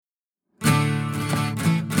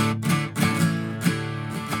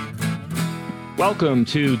Welcome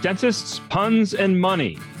to Dentists, Puns, and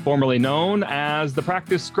Money, formerly known as the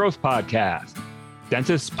Practice Growth Podcast.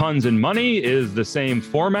 Dentists, Puns, and Money is the same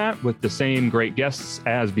format with the same great guests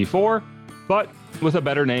as before, but with a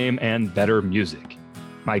better name and better music.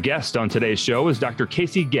 My guest on today's show is Dr.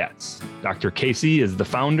 Casey Goetz. Dr. Casey is the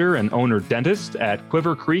founder and owner dentist at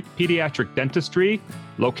Cuivre Pediatric Dentistry,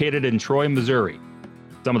 located in Troy, Missouri.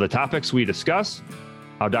 Some of the topics we discuss: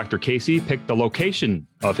 how Dr. Casey picked the location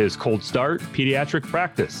of his cold start pediatric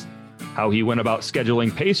practice, how he went about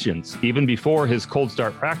scheduling patients even before his cold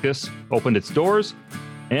start practice opened its doors,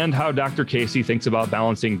 and how Dr. Casey thinks about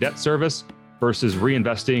balancing debt service versus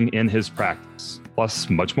reinvesting in his practice, plus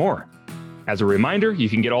much more. As a reminder, you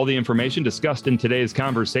can get all the information discussed in today's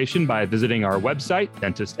conversation by visiting our website,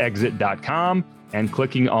 dentistexit.com, and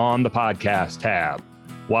clicking on the podcast tab.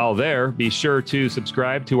 While there, be sure to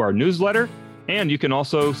subscribe to our newsletter, and you can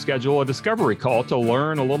also schedule a discovery call to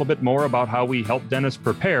learn a little bit more about how we help dentists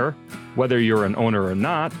prepare, whether you're an owner or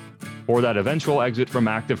not, for that eventual exit from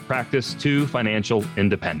active practice to financial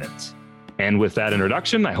independence. And with that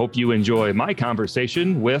introduction, I hope you enjoy my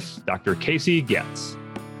conversation with Dr. Casey Goetz.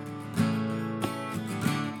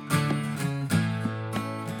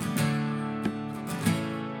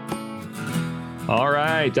 All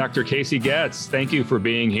right, Dr. Casey Goetz, thank you for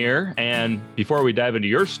being here. And before we dive into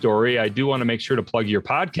your story, I do want to make sure to plug your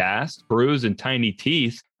podcast, Brews and Tiny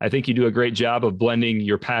Teeth. I think you do a great job of blending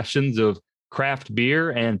your passions of craft beer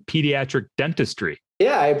and pediatric dentistry.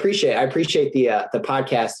 Yeah, I appreciate the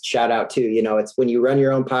podcast shout out too. You know, it's when you run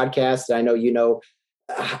your own podcast, I know you know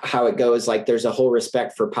how it goes. Like there's a whole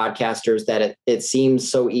respect for podcasters that it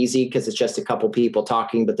seems so easy because it's just a couple people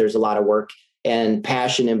talking, but there's a lot of work and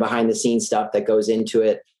passion and behind the scenes stuff that goes into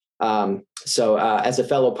it. So as a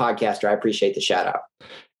fellow podcaster, I appreciate the shout out.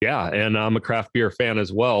 Yeah. And I'm a craft beer fan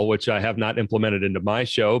as well, which I have not implemented into my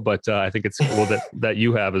show, but I think it's cool that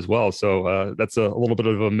you have as well. So that's a little bit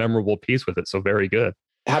of a memorable piece with it. So very good.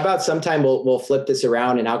 How about sometime we'll flip this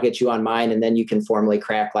around and I'll get you on mine and then you can formally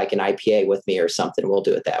crack like an IPA with me or something. We'll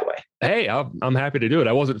do it that way. Hey, I'm happy to do it.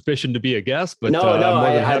 I wasn't fishing to be a guest, but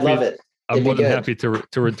I love it. I'm more than happy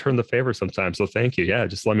to return the favor sometime. So thank you. Yeah,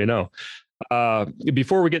 just let me know.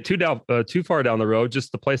 Before we get too far down the road,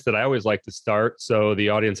 just the place that I always like to start, so the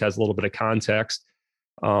audience has a little bit of context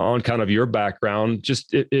on kind of your background.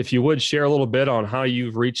 Just if you would share a little bit on how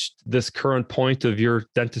you've reached this current point of your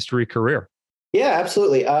dentistry career. Yeah,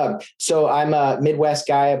 absolutely. So I'm a Midwest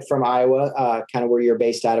guy from Iowa, kind of where you're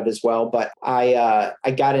based out of as well. But I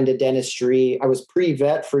got into dentistry. I was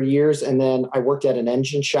pre-vet for years, and then I worked at an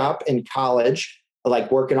engine shop in college,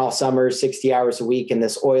 like working all summer, 60 hours a week in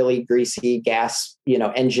this oily, greasy gas,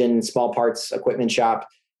 engine, small parts equipment shop.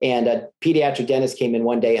 And a pediatric dentist came in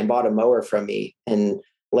one day and bought a mower from me and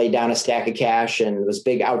laid down a stack of cash and was a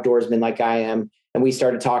big outdoorsman like I am. And we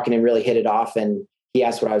started talking and really hit it off. And he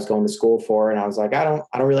asked what I was going to school for. And I was like, I don't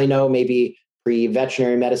really know, maybe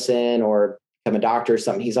pre-veterinary medicine or become a doctor or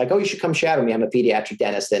something. He's like, oh, you should come shadow me. I'm a pediatric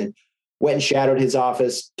dentist. And went and shadowed his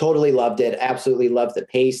office. Totally loved it. Absolutely loved the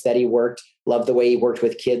pace that he worked. Loved the way he worked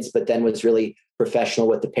with kids, but then was really professional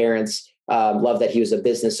with the parents. Loved that he was a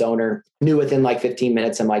business owner. Knew within like 15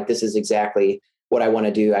 minutes, I'm like, this is exactly what I want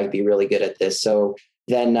to do. I'd be really good at this. So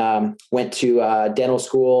then went to dental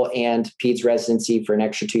school and peds residency for an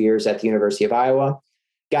extra 2 years at the University of Iowa.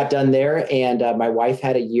 Got done there. And my wife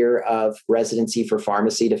had a year of residency for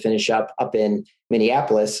pharmacy to finish up in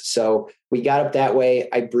Minneapolis. So we got up that way.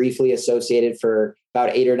 I briefly associated for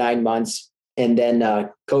about 8 or 9 months. And then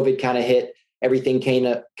COVID kind of hit. Everything came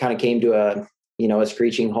to a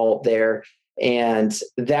screeching halt there. And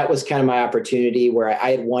that was kind of my opportunity where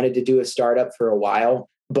I had wanted to do a startup for a while.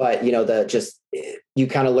 But, you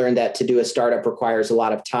kind of learn that to do a startup requires a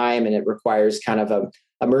lot of time and it requires kind of a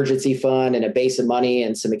emergency fund and a base of money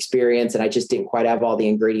and some experience. And I just didn't quite have all the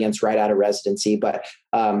ingredients right out of residency, but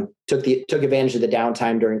took advantage of the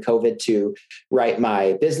downtime during COVID to write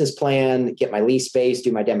my business plan, get my lease space,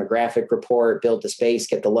 do my demographic report, build the space,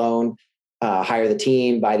 get the loan, hire the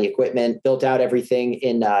team, buy the equipment, built out everything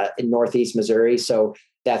in Northeast Missouri. So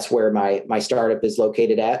that's where my startup is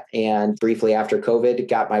located at. And briefly after COVID,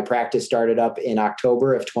 got my practice started up in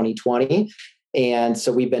October of 2020. And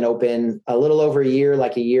so we've been open a little over a year,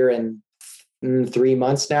 like a year and 3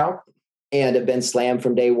 months now, and have been slammed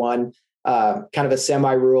from day one. Kind of a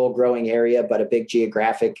semi-rural growing area, but a big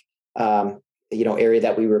geographic, area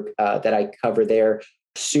that I cover there.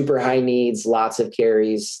 Super high needs, lots of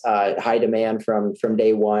carries, high demand from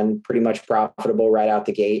day one, pretty much profitable right out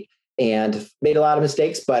the gate. And made a lot of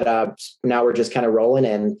mistakes, but now we're just kind of rolling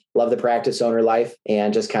and love the practice owner life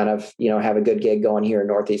and just kind of, have a good gig going here in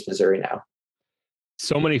Northeast Missouri now.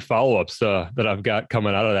 So many follow-ups that I've got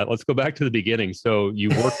coming out of that. Let's go back to the beginning. So you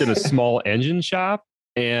worked in a small engine shop,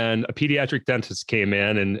 and a pediatric dentist came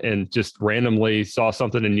in and just randomly saw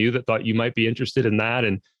something in you that thought you might be interested in that.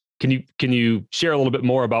 And can you share a little bit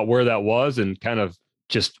more about where that was and kind of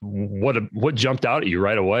just what jumped out at you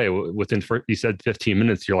right away within, you said 15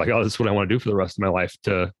 minutes, you're like, oh, this is what I want to do for the rest of my life,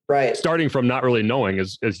 to Right. starting from not really knowing,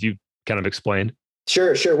 as you kind of explained.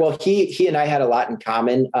 Sure. Well, he and I had a lot in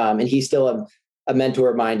common. And he's still a mentor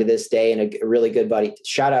of mine to this day, and a really good buddy.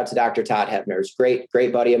 Shout out to Dr. Todd Hebner. He's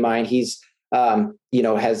great buddy of mine. He's,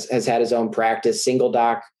 has had his own practice, single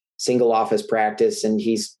doc, single office practice, and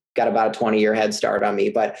he's got about a 20-year head start on me,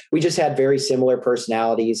 but we just had very similar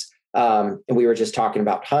personalities. And we were just talking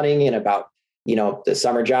about hunting and about, the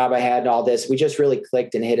summer job I had and all this. We just really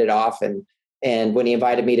clicked and hit it off. And when he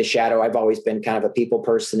invited me to shadow, I've always been kind of a people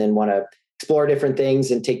person and want to explore different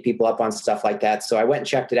things and take people up on stuff like that. So I went and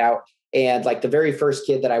checked it out. And like the very first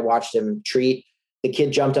kid that I watched him treat, the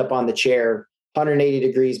kid jumped up on the chair 180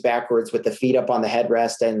 degrees backwards with the feet up on the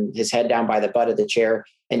headrest and his head down by the butt of the chair.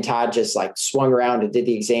 And Todd just like swung around and did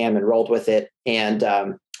the exam and rolled with it. And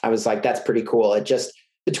I was like, that's pretty cool. It just,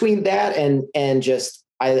 between that and just,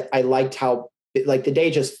 I liked how like the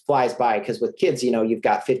day just flies by, because with kids, you've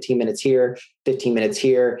got 15 minutes here, 15 minutes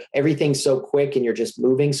here, everything's so quick and you're just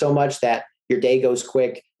moving so much that your day goes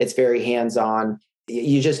quick. It's very hands-on.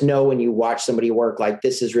 You just know when you watch somebody work, like,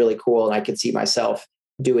 this is really cool. And I could see myself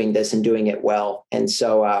doing this and doing it well. And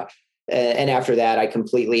so, and after that, I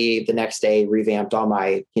completely the next day revamped all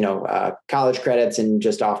my, college credits and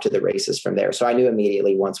just off to the races from there. So I knew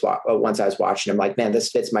immediately once I was watching, I'm like, man, this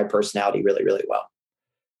fits my personality really, really well.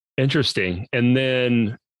 Interesting. And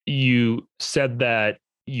then you said that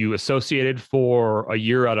you associated for a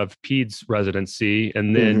year out of PEDS residency.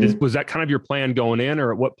 And then was that kind of your plan going in,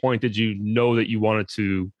 or at what point did you know that you wanted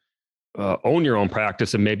to own your own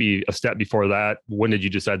practice? And maybe a step before that, when did you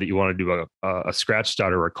decide that you want to do a scratch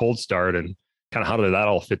start or a cold start? And kind of how did that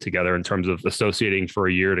all fit together in terms of associating for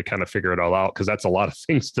a year to kind of figure it all out? Because that's a lot of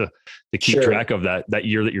things to keep track of that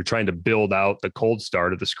year that you're trying to build out the cold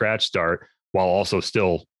start or the scratch start while also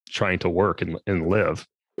still trying to work and live.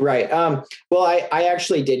 Right. Well, I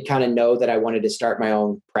actually did kind of know that I wanted to start my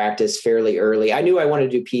own practice fairly early. I knew I wanted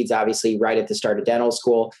to do PEDS, obviously, right at the start of dental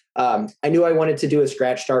school. I knew I wanted to do a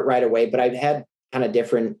scratch start right away, but I've had kind of a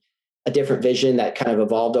different vision that kind of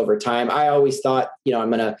evolved over time. I always thought, I'm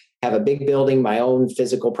going to have a big building, my own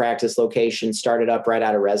physical practice location, started up right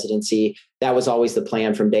out of residency. That was always the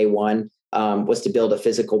plan from day one, was to build a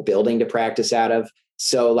physical building to practice out of.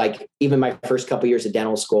 So like even my first couple of years of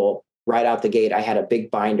dental school, right out the gate, I had a big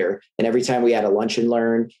binder. And every time we had a lunch and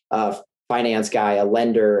learn, a finance guy, a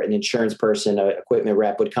lender, an insurance person, an equipment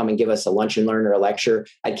rep would come and give us a lunch and learn or a lecture.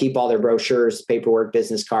 I'd keep all their brochures, paperwork,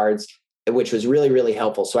 business cards, which was really, really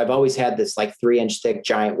helpful. So I've always had this like 3-inch thick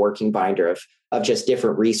giant working binder of just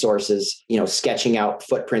different resources, sketching out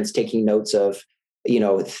footprints, taking notes of,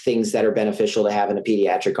 things that are beneficial to have in a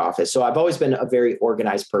pediatric office. So I've always been a very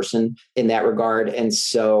organized person in that regard. And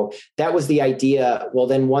so that was the idea. Well,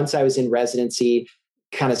 then once I was in residency,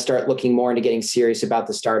 kind of start looking more into getting serious about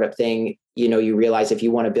the startup thing. You realize if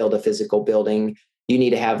you want to build a physical building, you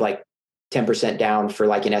need to have like 10% down for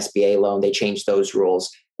like an SBA loan. They changed those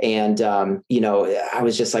rules. And, I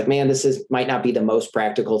was just like, man, might not be the most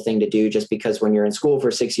practical thing to do, just because when you're in school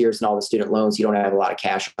for 6 years and all the student loans, you don't have a lot of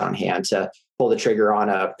cash on hand to pull the trigger on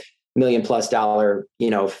 $1 million+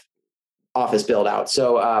 office build out.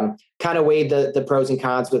 So kind of weighed the pros and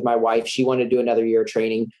cons with my wife. She wanted to do another year of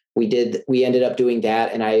training. We ended up doing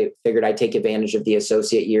that. And I figured I'd take advantage of the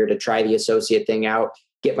associate year to try the associate thing out,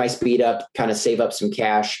 get my speed up, kind of save up some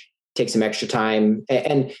cash, take some extra time.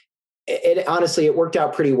 And it honestly, it worked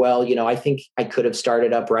out pretty well. I think I could have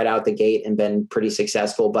started up right out the gate and been pretty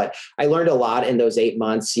successful, but I learned a lot in those 8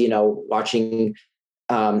 months, watching.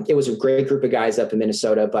 It was a great group of guys up in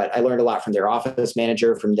Minnesota, but I learned a lot from their office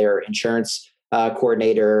manager, from their insurance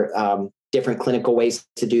coordinator, different clinical ways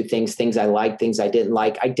to do things I liked, things I didn't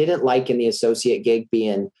like. I didn't like in the associate gig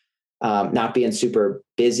not being super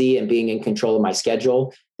busy and being in control of my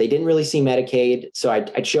schedule. They didn't really see Medicaid. So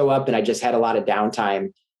I'd show up and I just had a lot of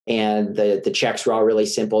downtime, and the checks were all really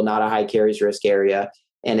simple, not a high carries risk area.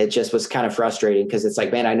 And it just was kind of frustrating because it's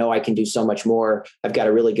like, man, I know I can do so much more. I've got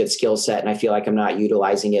a really good skill set and I feel like I'm not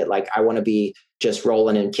utilizing it. Like I want to be just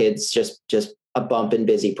rolling in kids, just a bump in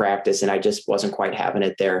busy practice. And I just wasn't quite having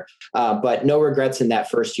it there. But no regrets in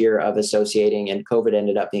that first year of associating, and COVID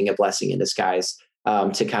ended up being a blessing in disguise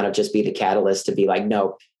to kind of just be the catalyst to be like,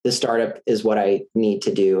 no, the startup is what I need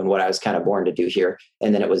to do and what I was kind of born to do here.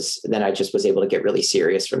 And then I just was able to get really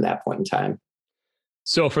serious from that point in time.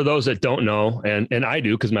 So for those that don't know, and I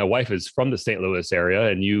do, because my wife is from the St. Louis area,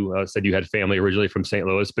 and you said you had family originally from St.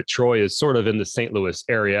 Louis, but Troy is sort of in the St. Louis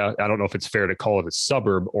area. I don't know if it's fair to call it a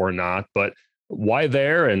suburb or not, but why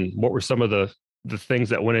there? And what were some of the things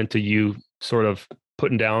that went into you sort of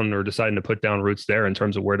putting down or deciding to put down roots there in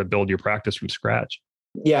terms of where to build your practice from scratch?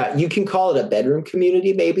 Yeah, you can call it a bedroom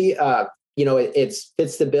community, maybe. It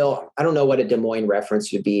fits the bill. I don't know what a Des Moines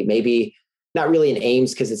reference would be. Maybe not really in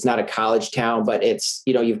Ames because it's not a college town, but it's,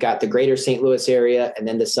 you've got the greater St. Louis area and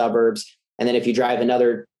then the suburbs. And then if you drive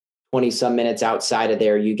another 20 some minutes outside of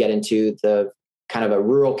there, you get into the kind of a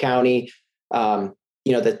rural county.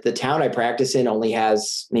 The town I practice in only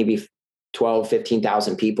has maybe 12,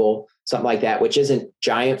 15,000 people, something like that, which isn't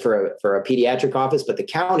giant for a pediatric office, but the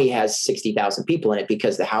county has 60,000 people in it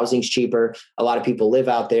because the housing's cheaper. A lot of people live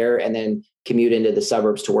out there and then commute into the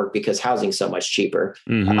suburbs to work because housing's so much cheaper.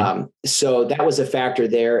 Mm-hmm. So that was a factor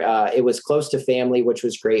there. It was close to family, which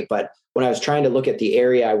was great. But when I was trying to look at the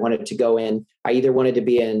area I wanted to go in, I either wanted to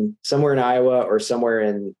be in somewhere in Iowa or somewhere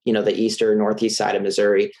in, the east or northeast side of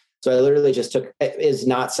Missouri. So I literally just it is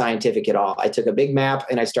not scientific at all. I took a big map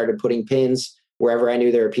and I started putting pins wherever I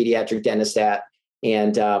knew there were pediatric dentists at,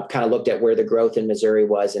 and kind of looked at where the growth in Missouri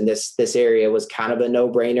was. And this area was kind of a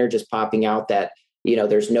no-brainer, just popping out that,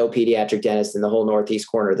 there's no pediatric dentist in the whole northeast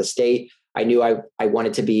corner of the state. I knew I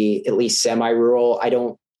wanted to be at least semi-rural. I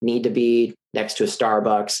don't need to be next to a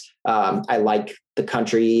Starbucks. I like the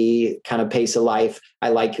country kind of pace of life. I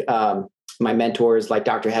like my mentors like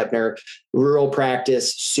Dr. Hepner, rural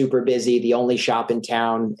practice, super busy, the only shop in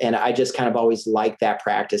town. And I just kind of always liked that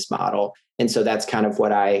practice model. And so that's kind of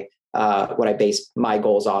what I based my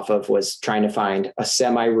goals off of, was trying to find a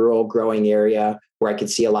semi-rural growing area where I could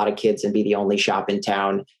see a lot of kids and be the only shop in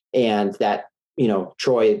town. And that,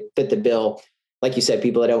 Troy fit the bill. Like you said,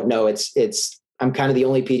 people that don't know, I'm kind of the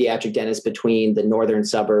only pediatric dentist between the northern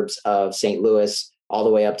suburbs of St. Louis all the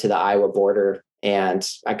way up to the Iowa border. And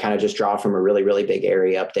I kind of just draw from a really, really big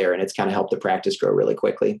area up there. And it's kind of helped the practice grow really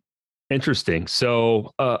quickly. Interesting.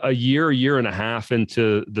 So a year and a half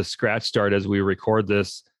into the scratch start as we record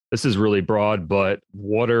this is really broad, but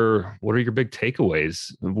what are your big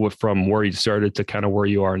takeaways from where you started to kind of where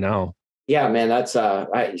you are now? Yeah, man, that's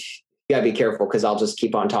you gotta be careful because I'll just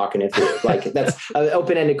keep on talking if you like. That's an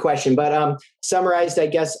open-ended question, but summarized, I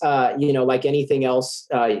guess, like anything else,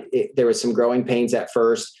 there was some growing pains at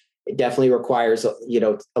first. It definitely requires, a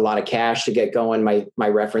lot of cash to get going. My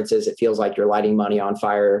references, it feels like you're lighting money on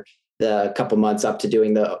fire the couple months up to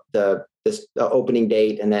doing the opening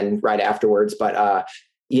date and then right afterwards. But,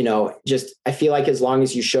 I feel like as long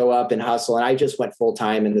as you show up and hustle, and I just went full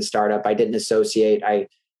time in the startup, I didn't associate.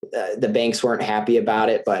 The banks weren't happy about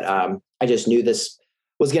it, but I just knew this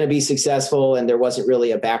was going to be successful and there wasn't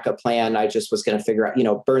really a backup plan. I just was going to figure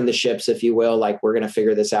out, burn the ships, if you will, like we're going to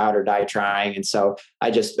figure this out or die trying. And so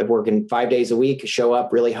I just been working 5 days a week, show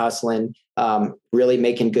up, really hustling, really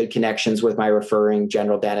making good connections with my referring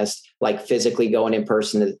general dentist, like physically going in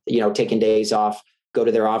person, taking days off, go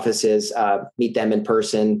to their offices, meet them in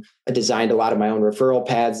person. I designed a lot of my own referral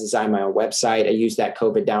pads, designed my own website. I used that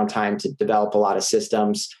COVID downtime to develop a lot of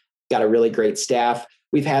systems, got a really great staff.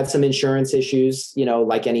 We've had some insurance issues,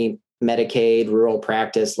 like any Medicaid, rural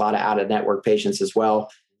practice, a lot of out-of-network patients as well.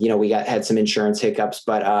 We had some insurance hiccups,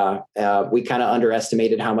 but we kind of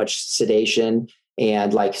underestimated how much sedation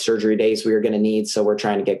and like surgery days we were going to need. So we're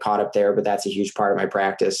trying to get caught up there, but that's a huge part of my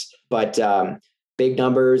practice. But big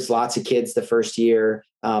numbers, lots of kids the first year,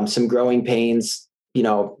 some growing pains,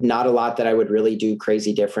 not a lot that I would really do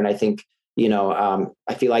crazy different. I think,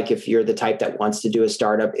 I feel like if you're the type that wants to do a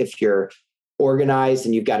startup, if you're organized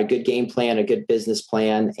and you've got a good game plan, a good business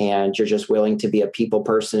plan, and you're just willing to be a people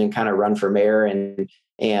person and kind of run for mayor and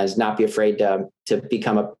not be afraid to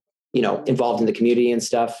become involved in the community and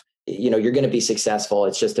stuff, you're going to be successful.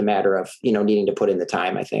 It's just a matter of, needing to put in the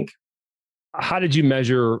time, I think. How did you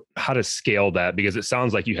measure how to scale that? Because it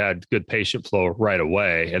sounds like you had good patient flow right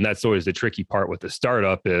away. And that's always the tricky part with the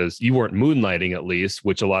startup is you weren't moonlighting at least,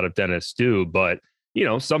 which a lot of dentists do, but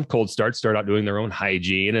some cold starts start out doing their own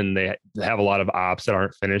hygiene and they have a lot of ops that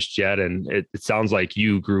aren't finished yet. And it sounds like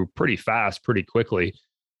you grew pretty fast, pretty quickly.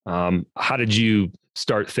 How did you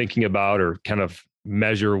start thinking about or kind of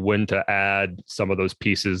measure when to add some of those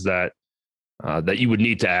pieces that you would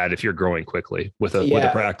need to add if you're growing quickly with a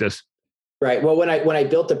practice? Right. Well, when I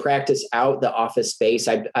built the practice out, the office space,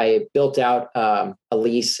 I built out a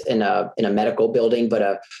lease in a medical building, but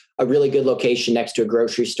a really good location next to a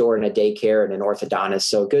grocery store and a daycare and an orthodontist.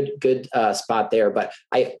 So good spot there. But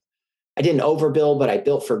I didn't overbuild, but I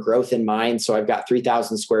built for growth in mind. So I've got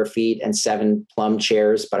 3,000 square feet and 7 plum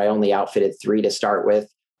chairs, but I only outfitted 3 to start with.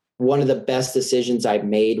 one of the best decisions I've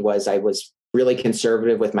made was I was really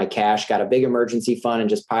conservative with my cash, got a big emergency fund and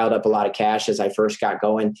just piled up a lot of cash as I first got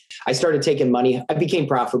going. I started taking money. I became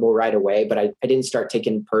profitable right away, but I didn't start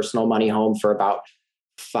taking personal money home for about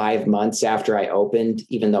 5 months after I opened,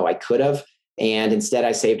 even though I could have. And instead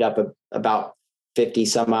I saved up about 50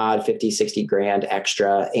 60 grand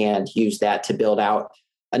extra and used that to build out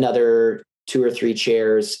another 2 or 3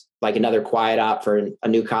 chairs, like another quiet op for a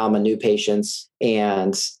new column of new patients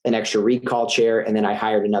and an extra recall chair. And then I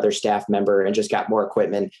hired another staff member and just got more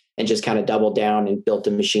equipment and just kind of doubled down and built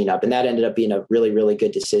the machine up. And that ended up being a really, really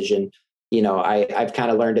good decision. You know, I've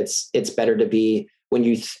kind of learned it's better to be when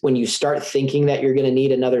you start thinking that you're going to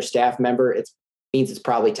need another staff member, it means it's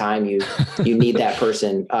probably time you need that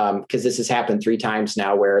person. Cause this has happened 3 times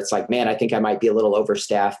now where it's like, man, I think I might be a little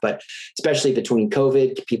overstaffed, but especially between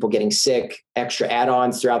COVID, people getting sick, extra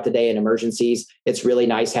add-ons throughout the day and emergencies, it's really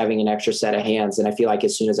nice having an extra set of hands. And I feel like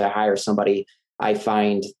as soon as I hire somebody, I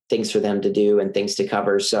find things for them to do and things to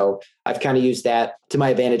cover. So I've kind of used that to my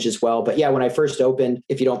advantage as well. But yeah, when I first opened,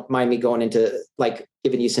 if you don't mind me going into like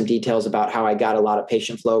giving you some details about how I got a lot of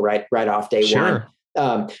patient flow right off day one.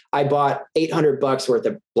 I bought $800 worth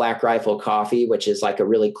of Black Rifle coffee, which is like a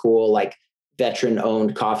really cool, like veteran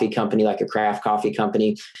owned coffee company, like a craft coffee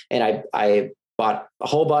company. And I bought a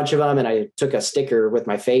whole bunch of them and I took a sticker with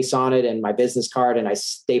my face on it and my business card and I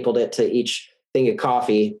stapled it to each thing of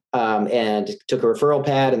coffee, and took a referral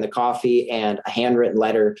pad and the coffee and a handwritten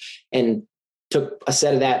letter and took a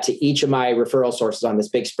set of that to each of my referral sources on this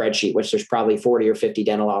big spreadsheet, which there's probably 40 or 50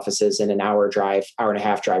 dental offices in an hour and a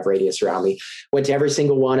half drive radius around me. Went to every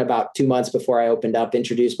single one about 2 months before I opened up,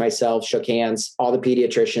 introduced myself, shook hands, all the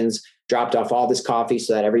pediatricians, dropped off all this coffee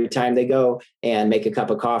so that every time they go and make a cup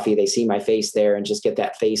of coffee, they see my face there and just get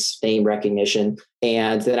that face name recognition.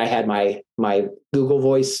 And then I had my Google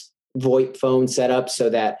VoIP phone set up so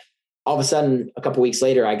that all of a sudden, a couple of weeks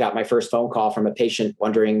later, I got my first phone call from a patient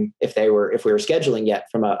wondering if we were scheduling yet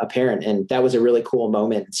from a parent. And that was a really cool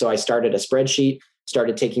moment. So I started a spreadsheet,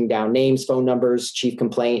 started taking down names, phone numbers, chief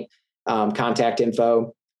complaint, contact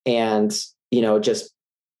info. And, you know, just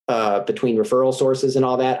between referral sources and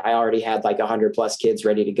all that, I already had like 100+ kids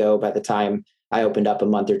ready to go by the time I opened up a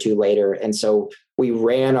month or 2 later. And so we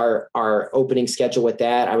ran our opening schedule with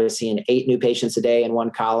that. I was seeing 8 new patients a day in one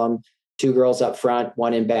column, 2 girls up front,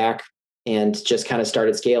 1 in back, and just kind of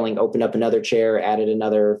started scaling, opened up another chair, added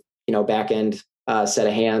another, back end set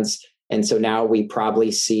of hands. And so now we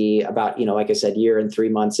probably see about, like I said, year and 3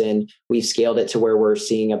 months in, we've scaled it to where we're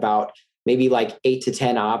seeing about maybe like 8 to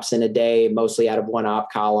 10 ops in a day, mostly out of one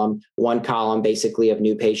one column basically of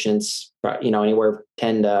new patients, anywhere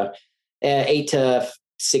 8 to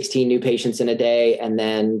 16 new patients in a day, and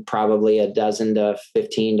then probably a dozen to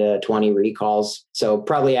 15 to 20 recalls. So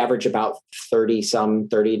probably average about 30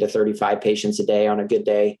 to 35 patients a day on a good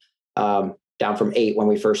day, down from 8 when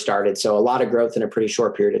we first started. So a lot of growth in a pretty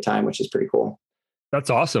short period of time, which is pretty cool.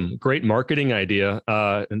 That's awesome. Great marketing idea.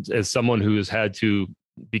 And as someone who's had to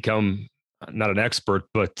become not an expert,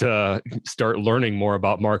 but start learning more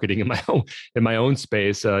about marketing in my own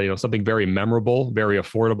space. Something very memorable, very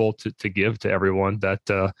affordable to give to everyone. That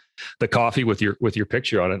the coffee with your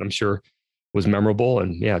picture on it, I'm sure, was memorable.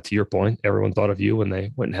 And yeah, to your point, everyone thought of you when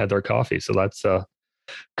they went and had their coffee. So that's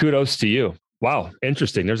kudos to you. Wow,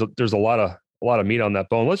 interesting. There's a lot of meat on that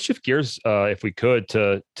bone. Let's shift gears, if we could,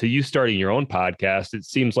 to you starting your own podcast. It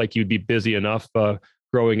seems like you'd be busy enough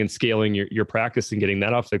growing and scaling your practice and getting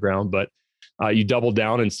that off the ground, but you doubled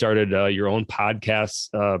down and started your own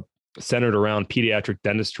podcast centered around pediatric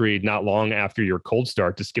dentistry not long after your cold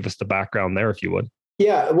start. Just give us the background there, if you would.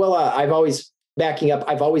 Yeah, well, I've always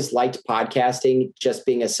liked podcasting, just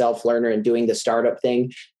being a self-learner and doing the startup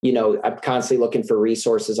thing. I'm constantly looking for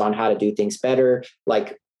resources on how to do things better.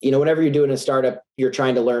 Like, whenever you're doing a startup, you're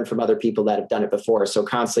trying to learn from other people that have done it before. So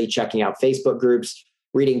constantly checking out Facebook groups,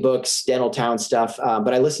 reading books, dental town stuff.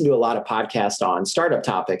 But I listen to a lot of podcasts on startup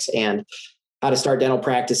topics and how to start dental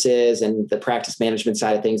practices and the practice management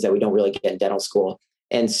side of things that we don't really get in dental school.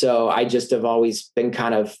 And so I just have always been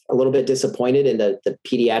kind of a little bit disappointed in the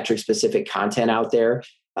pediatric specific content out there.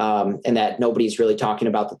 And that nobody's really talking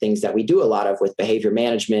about the things that we do a lot of with behavior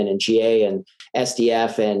management and GA and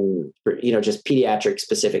SDF and, just pediatric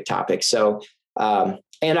specific topics. So, and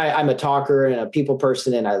I'm a talker and a people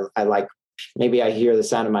person, and I like, maybe I hear hearing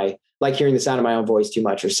the sound of my own voice too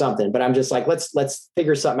much or something, but I'm just like, let's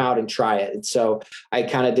figure something out and try it. And so I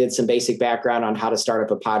kind of did some basic background on how to start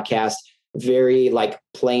up a podcast, very like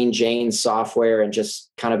plain Jane software, and just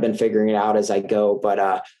kind of been figuring it out as I go.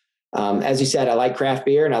 But as you said, I like craft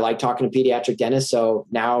beer and I like talking to pediatric dentists. So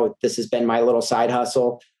now this has been my little side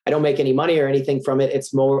hustle. I don't make any money or anything from it.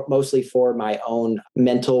 It's mostly for my own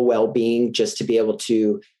mental well-being, just to be able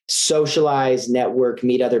to socialize, network,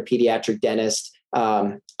 meet other pediatric dentists.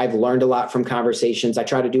 I've learned a lot from conversations. I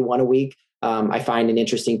try to do one a week. I find an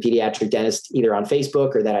interesting pediatric dentist either on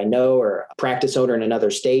Facebook or that I know, or a practice owner in another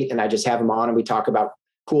state. And I just have them on and we talk about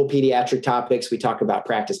cool pediatric topics. We talk about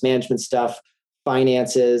practice management stuff,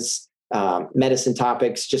 finances, medicine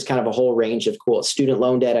topics, just kind of a whole range of cool student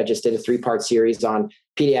loan debt. I just did a 3-part series on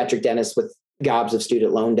pediatric dentists with gobs of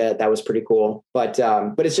student loan debt. That was pretty cool. But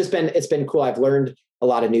it's been cool. I've learned a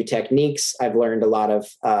lot of new techniques. I've learned a lot of,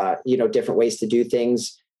 different ways to do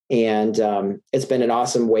things. And it's been an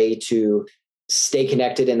awesome way to stay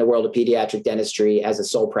connected in the world of pediatric dentistry as a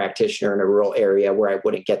sole practitioner in a rural area where I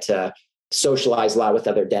wouldn't get to socialize a lot with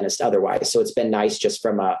other dentists otherwise. So it's been nice just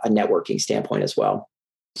from a networking standpoint as well.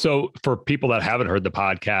 So for people that haven't heard the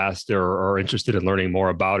podcast or are interested in learning more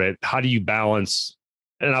about it, how do you balance,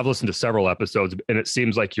 and I've listened to several episodes and it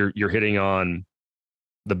seems like you're hitting on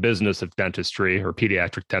the business of dentistry or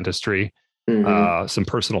pediatric dentistry, some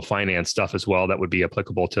personal finance stuff as well that would be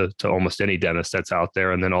applicable to almost any dentist that's out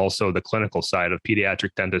there. And then also the clinical side of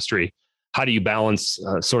pediatric dentistry. How do you balance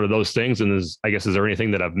sort of those things? And is there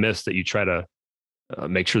anything that I've missed that you try to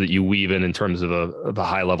make sure that you weave in terms of a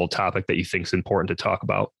high level topic that you think is important to talk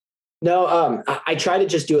about? No, I try to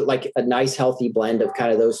just do it like a nice, healthy blend of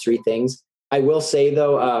kind of those three things. I will say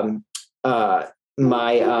though, you're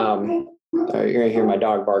going to hear my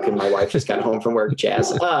dog barking. My wife just got home from work,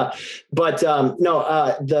 Jazz. The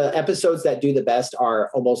episodes that do the best are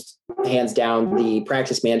almost hands down the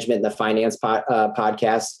practice management and the finance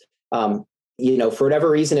podcast. For whatever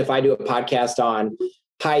reason, if I do a podcast on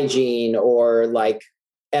hygiene or like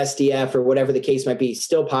SDF or whatever the case might be,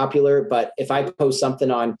 still popular. But if I post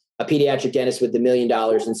something on a pediatric dentist with $1 million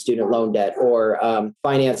in student loan debt or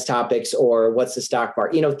finance topics or what's the stock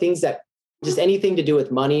market, things that just anything to do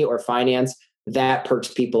with money or finance, that perks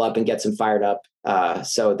people up and gets them fired up.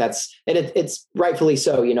 So it's rightfully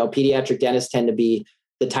so. Pediatric dentists tend to be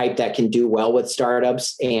the type that can do well with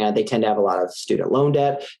startups, and they tend to have a lot of student loan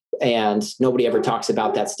debt, and nobody ever talks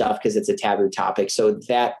about that stuff because it's a taboo topic. So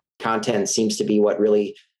that content seems to be what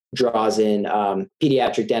really draws in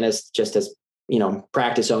pediatric dentists, just as,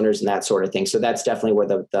 practice owners and that sort of thing. So that's definitely where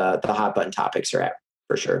the hot button topics are at,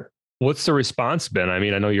 for sure. What's the response been? I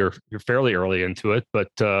mean, I know you're fairly early into it, but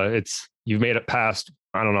you've made it past,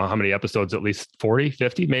 I don't know how many episodes, at least 40,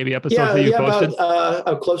 50 maybe episodes that you posted?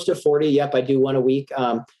 About close to 40. Yep. I do one a week.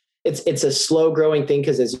 It's a slow growing thing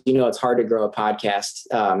because, as you know, it's hard to grow a podcast.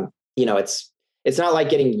 It's not like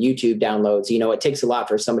getting YouTube downloads. It takes a lot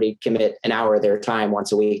for somebody to commit an hour of their time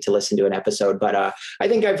once a week to listen to an episode. But I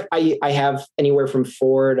think I have anywhere from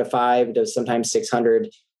 4 to 5 to sometimes 600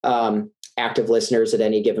 active listeners at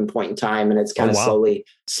any given point in time. And it's kind of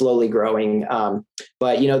slowly growing.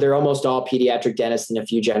 But they're almost all pediatric dentists and a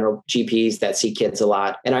few general GPs that see kids a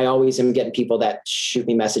lot. And I always am getting people that shoot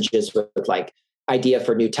me messages with like idea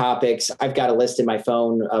for new topics. I've got a list in my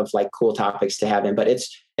phone of like cool topics to have in, but it's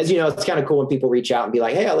kind of cool when people reach out and be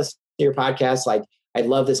like, hey, I listened to your podcast. Like, I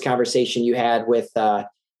love this conversation you had with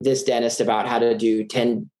this dentist about how to do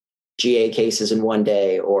 10 GA cases in one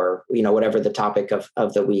day, or, whatever the topic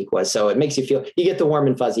of the week was. So it makes you get the warm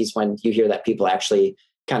and fuzzies when you hear that people actually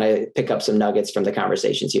kind of pick up some nuggets from the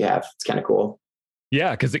conversations you have. It's kind of cool.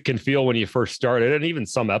 Yeah, because it can feel when you first started, and even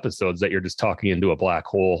some episodes, that you're just talking into a black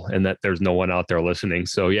hole and that there's no one out there listening.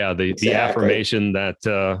 So yeah, the affirmation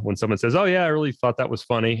that when someone says, "Oh yeah, I really thought that was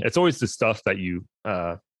funny," it's always the stuff that you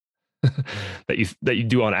that you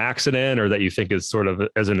do on accident, or that you think is sort of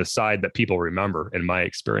as an aside that people remember, in my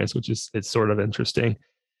experience, which is, it's sort of interesting.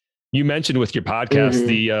 You mentioned with your podcast,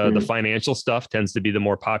 the financial stuff tends to be the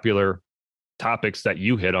more popular topics that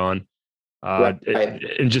you hit on. Right.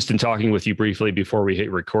 And just in talking with you briefly before we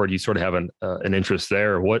hit record, you sort of have an interest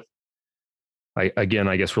there. I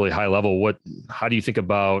guess really high level, how do you think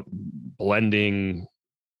about blending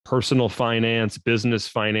personal finance, business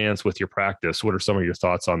finance with your practice? What are some of your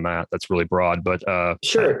thoughts on that? That's really broad, but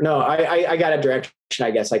sure. No, I got a direction I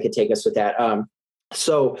guess I could take us with that.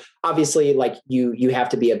 So obviously, like you have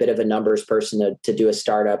to be a bit of a numbers person to do a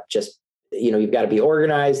startup. Just, you've got to be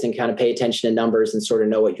organized and kind of pay attention to numbers and sort of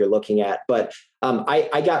know what you're looking at. But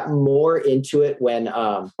I got more into it when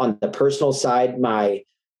on the personal side, my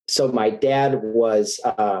dad was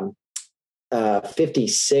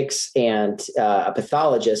 56 and a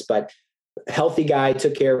pathologist, but healthy guy,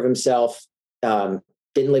 took care of himself, didn't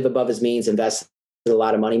live above his means, invested a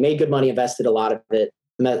lot of money, made good money, invested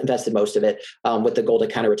most of it with the goal to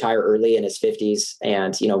kind of retire early in his 50s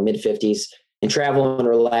and, mid 50s. and travel and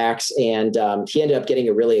relax. And he ended up getting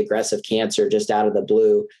a really aggressive cancer just out of the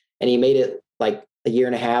blue. And he made it like a year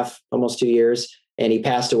and a half, almost 2 years. And he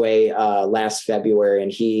passed away last February,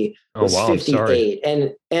 and he was 58.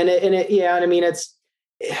 And I mean, it's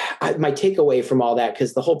my takeaway from all that,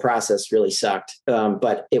 because the whole process really sucked.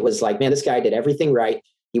 But it was like, man, this guy did everything right.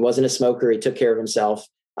 He wasn't a smoker. He took care of himself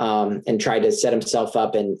and tried to set himself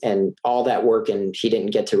up and all that work. And he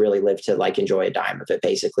didn't get to really live to like enjoy a dime of it,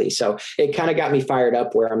 basically. So it kind of got me fired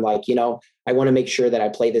up, where I'm like, I want to make sure that I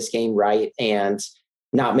play this game right and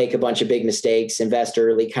not make a bunch of big mistakes, invest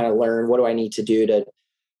early, kind of learn what do I need to do to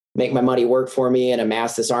make my money work for me and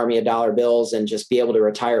amass this army of dollar bills and just be able to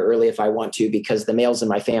retire early if I want to, because the males in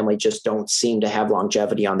my family just don't seem to have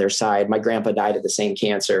longevity on their side. My grandpa died of the same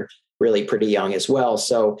cancer really pretty young as well.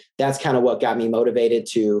 So that's kind of what got me motivated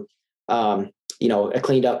to, I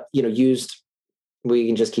cleaned up, used, we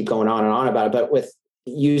can just keep going on and on about it, but with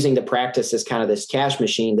using the practice as kind of this cash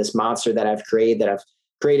machine, this monster that I've created,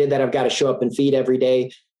 that I've got to show up and feed every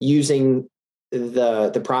day, using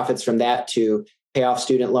the profits from that to pay off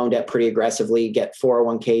student loan debt pretty aggressively, get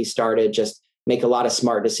 401k started, just make a lot of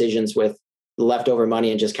smart decisions with leftover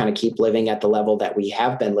money and just kind of keep living at the level that we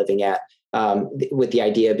have been living at, with the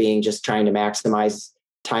idea being just trying to maximize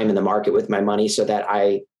time in the market with my money so that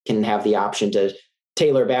I can have the option to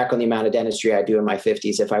tailor back on the amount of dentistry I do in my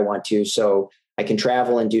 50s if I want to. So I can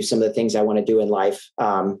travel and do some of the things I want to do in life,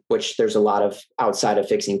 which there's a lot of outside of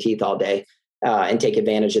fixing teeth all day, and take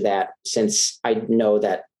advantage of that, since I know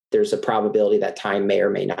that there's a probability that time may or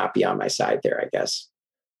may not be on my side there, I guess.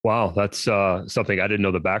 Wow. That's something I didn't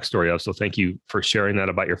know the backstory of. So thank you for sharing that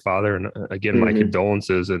about your father. And again, my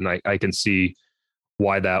condolences. And I can see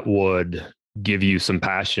why that would give you some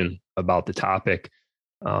passion about the topic.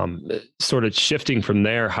 Sort of shifting from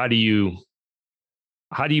there, how do you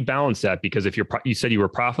balance that? Because if you said you were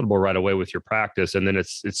profitable right away with your practice, and then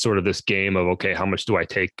it's sort of this game of, okay, how much do I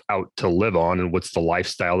take out to live on? And what's the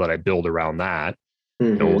lifestyle that I build around that?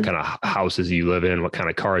 What kind of houses you live in, what kind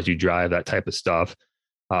of cars you drive, that type of stuff,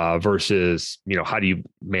 versus, how do you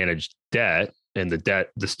manage debt and the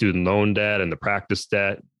student loan debt and the practice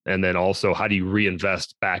debt? And then also, how do you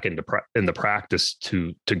reinvest back in the practice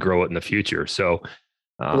to grow it in the future? So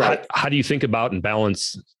right. How do you think about and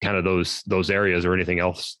balance kind of those areas, or anything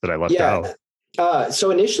else that I left out? So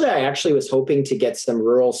initially, I actually was hoping to get some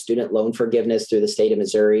rural student loan forgiveness through the state of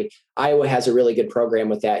Missouri. Iowa has a really good program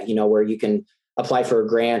with that, where you can apply for a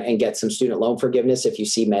grant and get some student loan forgiveness if you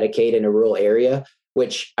see Medicaid in a rural area,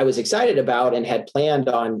 which I was excited about and had planned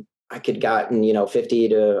on. I could gotten, $50,000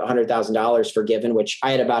 to $100,000 forgiven, which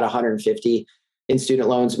I had about 150 in student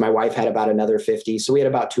loans. My wife had about another 50. So we had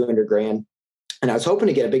about 200 grand. And I was hoping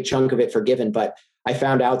to get a big chunk of it forgiven, but I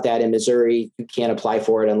found out that in Missouri, you can't apply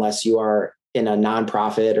for it unless you are in a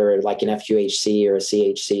nonprofit or like an FQHC or a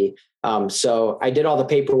CHC. So I did all the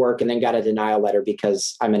paperwork and then got a denial letter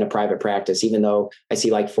because I'm in a private practice, even though I see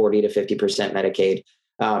like 40 to 50% Medicaid.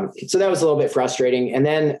 So that was a little bit frustrating. And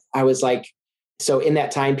then I was like, so in that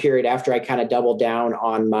time period, after I kind of doubled down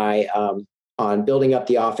on my, on building up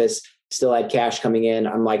the office, still had cash coming in,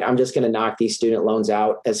 I'm like, I'm just going to knock these student loans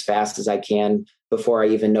out as fast as I can before I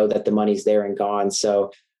even know that the money's there and gone.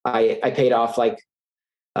 So I paid off like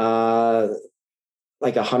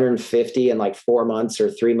 150 in like 4 months or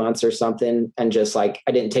 3 months or something. And just like,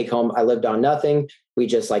 I didn't take home, I lived on nothing. We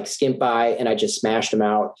just like skimped by and I just smashed them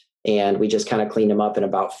out and we just kind of cleaned them up in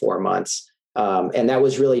about 4 months. And that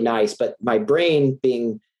was really nice, but my brain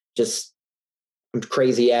being just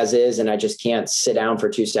crazy as is, and I just can't sit down for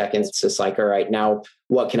 2 seconds. It's just like, all right, now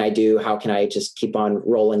what can I do? How can I just keep on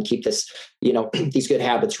rolling, keep this, these good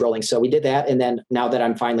habits rolling? So we did that. And then now that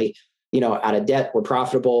I'm finally, out of debt, we're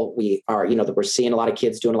profitable. We are, we're seeing a lot of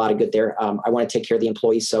kids doing a lot of good there. I want to take care of the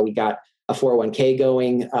employees. So we got a 401k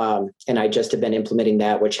going. And I just have been implementing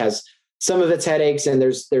that, which has some of its headaches. And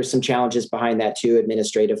there's some challenges behind that too,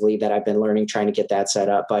 administratively, that I've been learning, trying to get that set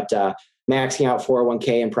up. But maxing out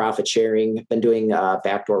 401k and profit sharing, been doing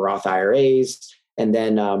backdoor Roth IRAs. And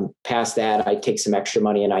then past that, I take some extra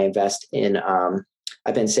money and I invest in,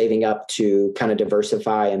 I've been saving up to kind of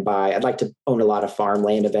diversify and buy. I'd like to own a lot of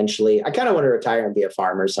farmland eventually. I kind of want to retire and be a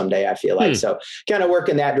farmer someday, I feel like. So kind of work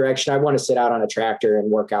in that direction. I want to sit out on a tractor and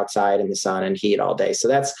work outside in the sun and heat all day. So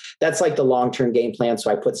that's like the long-term game plan. So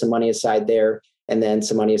I put some money aside there and then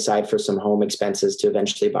some money aside for some home expenses to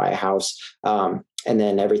eventually buy a house. And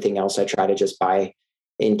then everything else I try to just buy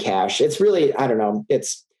in cash. It's really, I don't know,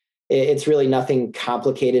 it's really nothing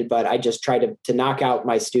complicated, but I just try to knock out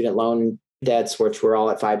my student loan debts, which were all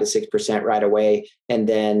at 5 to 6% right away. And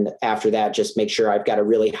then after that, just make sure I've got a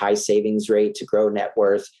really high savings rate to grow net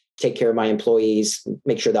worth take care of my employees,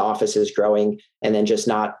 make sure the office is growing, and then just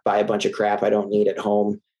not buy a bunch of crap I don't need at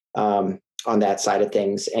home on that side of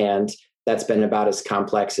things. And that's been about as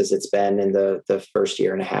complex as it's been in the first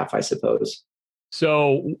year and a half, I suppose.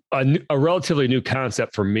 So a relatively new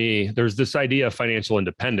concept for me, there's this idea of financial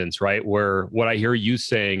independence, right? Where what I hear you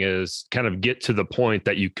saying is kind of get to the point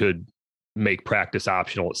that you could make practice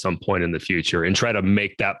optional at some point in the future and try to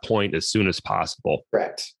make that point as soon as possible.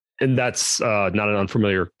 Correct. And that's not an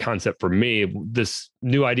unfamiliar concept for me. This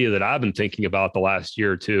new idea that I've been thinking about the last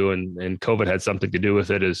year or two, and COVID had something to do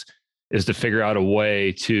with it, is to figure out a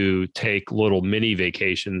way to take little mini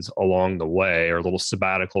vacations along the way, or little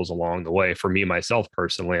sabbaticals along the way for me, myself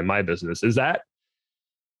personally, in my business. Is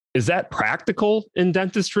that practical in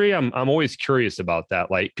dentistry? I'm always curious about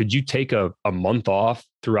that. Like, could you take a month off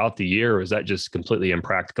throughout the year, or is that just completely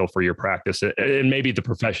impractical for your practice and maybe the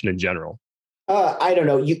profession in general? I don't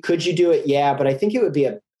know. Could you do it? Yeah, but I think it would be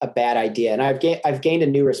a bad idea. And I've gained a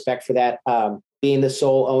new respect for that. Being the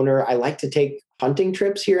sole owner, I like to take hunting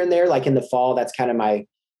trips here and there. Like in the fall, that's kind of my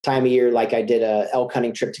time of year. Like I did a elk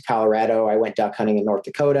hunting trip to Colorado. I went duck hunting in North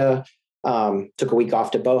Dakota. Took a week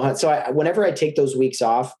off to bow hunt. So whenever I take those weeks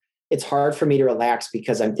off, it's hard for me to relax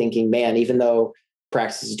because I'm thinking, man, even though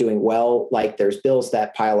practice is doing well, like there's bills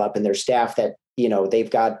that pile up and there's staff that, they've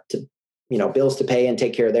got to, bills to pay and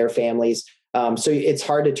take care of their families. So it's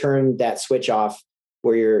hard to turn that switch off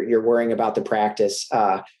where you're worrying about the practice.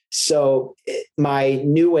 So my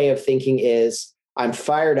new way of thinking is I'm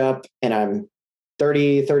fired up and I'm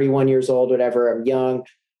 30, 31 years old, whatever. I'm young.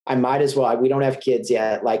 I might as well, we don't have kids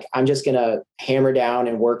yet. Like I'm just going to hammer down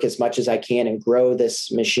and work as much as I can and grow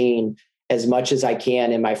this machine as much as I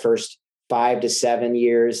can in my first 5 to 7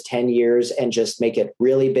 years, 10 years, and just make it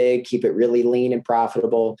really big, keep it really lean and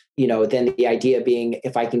profitable. Then the idea being,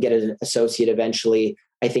 if I can get an associate eventually,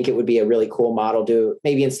 I think it would be a really cool model to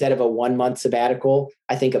maybe instead of a 1 month sabbatical,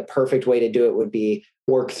 I think a perfect way to do it would be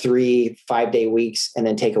work 3 5-day weeks and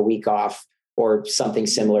then take a week off or something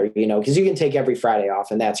similar, because you can take every Friday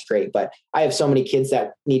off and that's great. But I have so many kids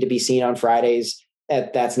that need to be seen on Fridays.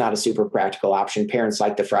 That's not a super practical option. Parents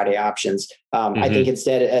like the Friday options. I think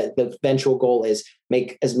instead the eventual goal is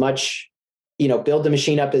make as much, build the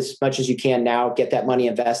machine up as much as you can now, get that money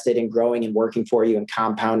invested in growing and working for you and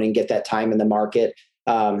compounding, get that time in the market,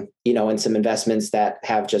 and some investments that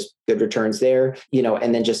have just good returns there,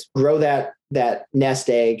 and then just grow that nest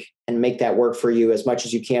egg and make that work for you as much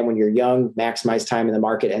as you can when you're young, maximize time in the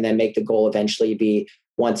market, and then make the goal eventually be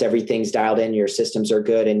once everything's dialed in, your systems are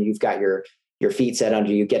good and you've got your feet set under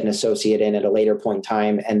you, get an associate in at a later point in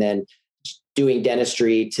time, and then doing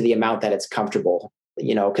dentistry to the amount that it's comfortable,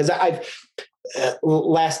 because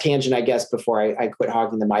last tangent, I guess, before I quit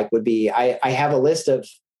hogging the mic would be, I have a list of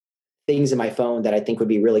things in my phone that I think would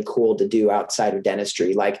be really cool to do outside of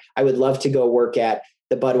dentistry. Like I would love to go work at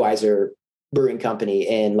the Budweiser brewing company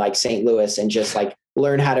in like St. Louis and just like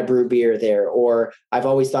learn how to brew beer there. Or I've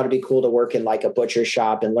always thought it'd be cool to work in like a butcher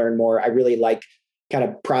shop and learn more. I really like kind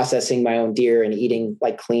of processing my own deer and eating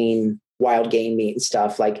like clean wild game meat and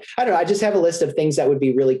stuff. Like, I don't know, I just have a list of things that would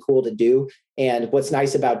be really cool to do. And what's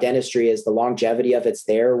nice about dentistry is the longevity of it's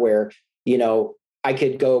there where, I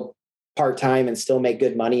could go part-time and still make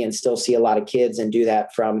good money and still see a lot of kids and do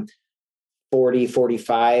that from 40,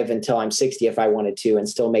 45 until I'm 60 if I wanted to, and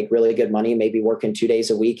still make really good money, maybe working 2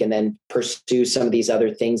 days a week and then pursue some of these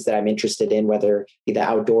other things that I'm interested in, whether be the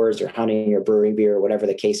outdoors or hunting or brewing beer or whatever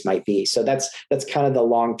the case might be. So that's kind of the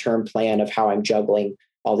long-term plan of how I'm juggling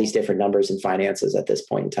all these different numbers and finances at this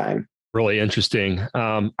point in time. Really interesting.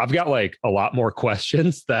 I've got like a lot more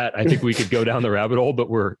questions that I think we could go down the rabbit hole, but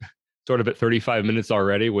we're sort of at 35 minutes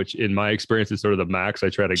already, which in my experience is sort of the max I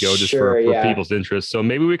try to go just for people's interest. So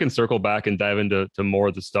maybe we can circle back and dive into more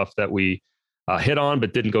of the stuff that we hit on,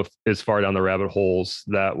 but didn't go as far down the rabbit holes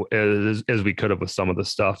that as we could have with some of the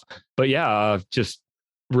stuff. But yeah, just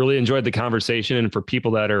really enjoyed the conversation. And for people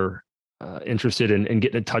that are interested in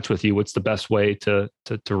getting in touch with you, what's the best way to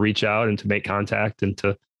reach out and to make contact and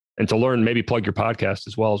to learn, maybe plug your podcast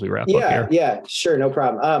as well as we wrap up here? Yeah, sure. No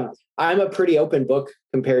problem. I'm a pretty open book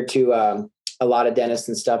compared to a lot of dentists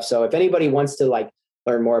and stuff. So if anybody wants to like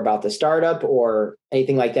learn more about the startup or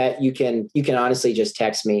anything like that, you can honestly just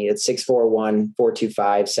text me. It's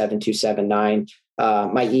 641-425-7279.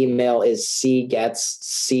 My email is cgoetz,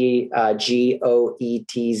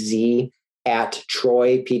 CGOETZ at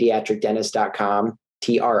troypediatricdentist.com,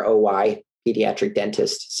 TROY. Pediatric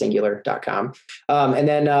dentist singular.com. And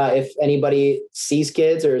then if anybody sees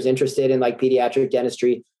kids or is interested in like pediatric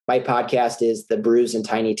dentistry, my podcast is the Bruise and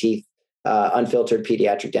Tiny Teeth Unfiltered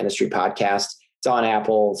Pediatric Dentistry Podcast. It's on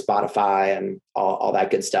Apple, Spotify, and all that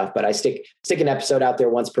good stuff. But I stick an episode out there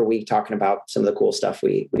once per week talking about some of the cool stuff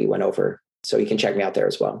we went over. So you can check me out there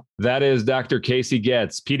as well. That is Dr. Casey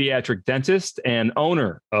Goetz, pediatric dentist and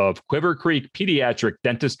owner of Cuivre Creek Pediatric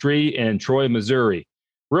Dentistry in Troy, Missouri.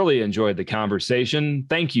 Really enjoyed the conversation.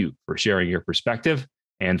 Thank you for sharing your perspective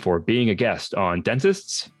and for being a guest on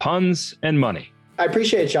Dentists, Puns, and Money. I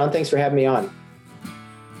appreciate it, Sean. Thanks for having me on.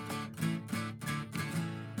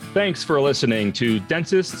 Thanks for listening to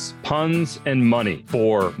Dentists, Puns, and Money.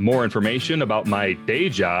 For more information about my day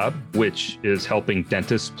job, which is helping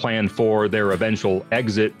dentists plan for their eventual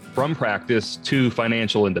exit from practice to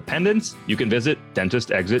financial independence, you can visit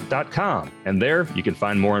dentistexit.com. And there you can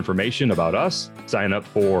find more information about us, sign up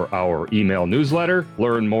for our email newsletter,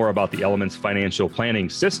 learn more about the Elements Financial Planning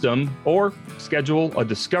System, or schedule a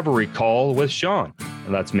discovery call with Sean.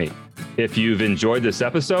 And that's me. If you've enjoyed this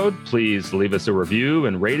episode, please leave us a review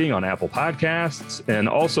and rating on Apple Podcasts, and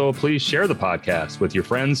also please share the podcast with your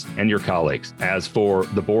friends and your colleagues. As for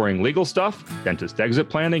the boring legal stuff, Dentist Exit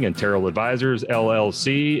Planning and Terrell Advisors,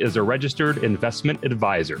 LLC is a registered investment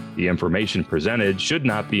advisor. The information presented should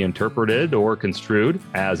not be interpreted or construed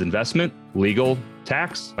as investment, legal,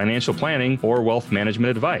 tax, financial planning, or wealth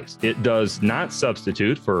management advice. It does not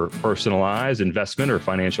substitute for personalized investment or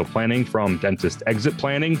financial planning from Dentist Exit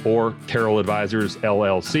Planning or Terrell Advisors,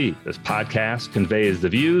 LLC. This podcast conveys the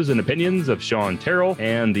views and opinions of Sean Terrell,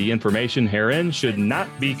 and the information herein should not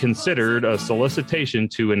be considered a solicitation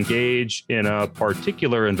to engage in a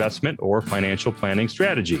particular investment or financial planning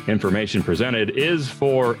strategy. Information presented is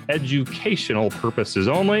for educational purposes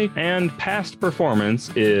only, and past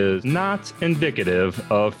performance is not indicative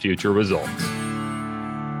of future results.